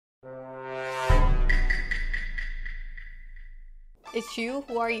It's you?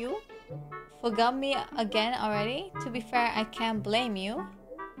 Who are you? Forgot me again already? To be fair, I can't blame you.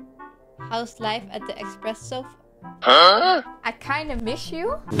 How's life at the Espresso? Huh? I kinda miss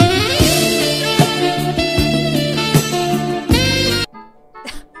you.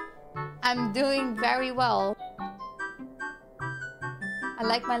 I'm doing very well. I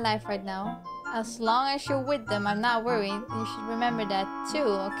like my life right now. As long as you're with them, I'm not worried. You should remember that too,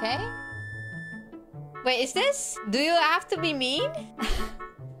 okay? Wait, is this? Do you have to be mean?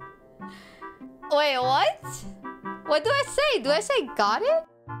 Wait, what? What do I say? Do I say got it?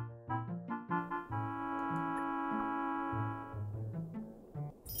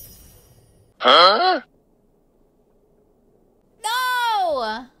 Huh?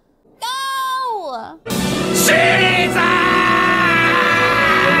 No! No!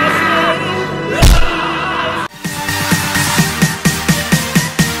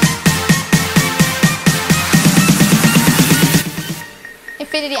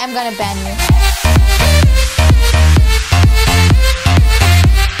 Infinity, I'm gonna ban you.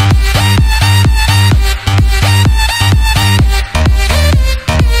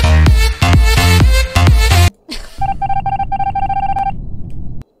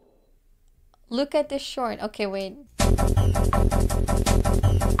 Look at this short. Okay, wait.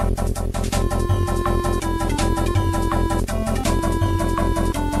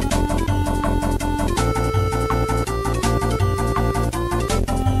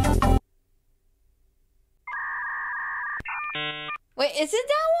 Wait, is it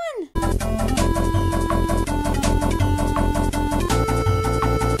that one?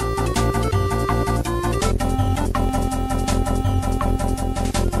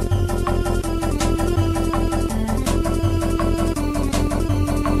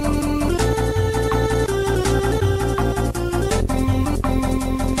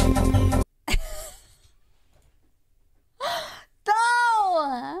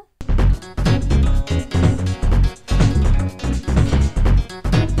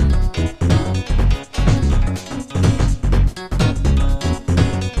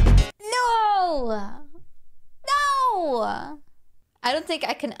 No! No! I don't think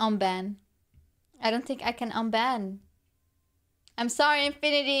I can unban. I don't think I can unban. I'm sorry,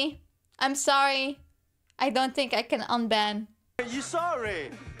 Infinity. I'm sorry. I don't think I can unban. You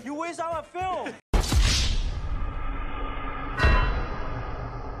sorry? You waste our film.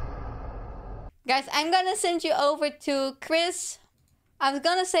 Guys, I'm gonna send you over to Chris. I was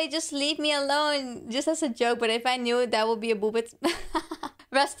gonna say just leave me alone, just as a joke, but if I knew that would be a boobit.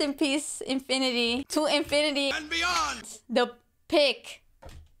 Rest in peace, Infinity. To Infinity And beyond. the pick.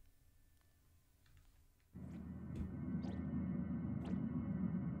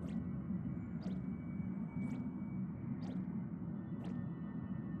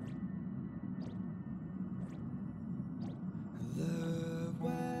 The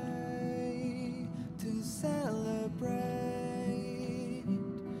way to celebrate.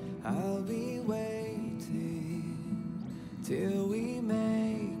 I'll be waiting till we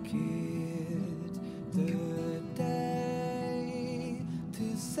make it. The day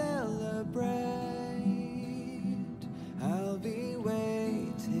to celebrate. I'll be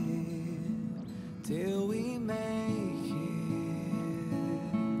waiting till we make it.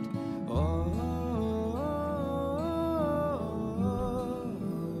 Oh.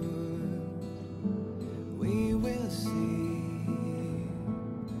 We will see.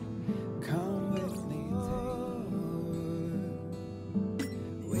 Come with me,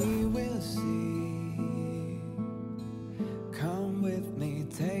 we will see. Come with me,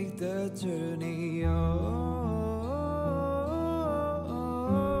 take the journey.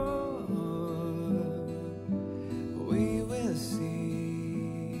 We will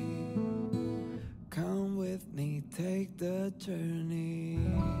see. Come with me, take the journey.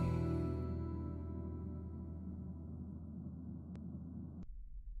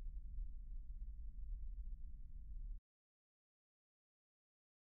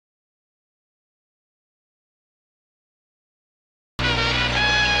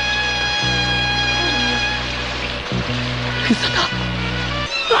嘘だ。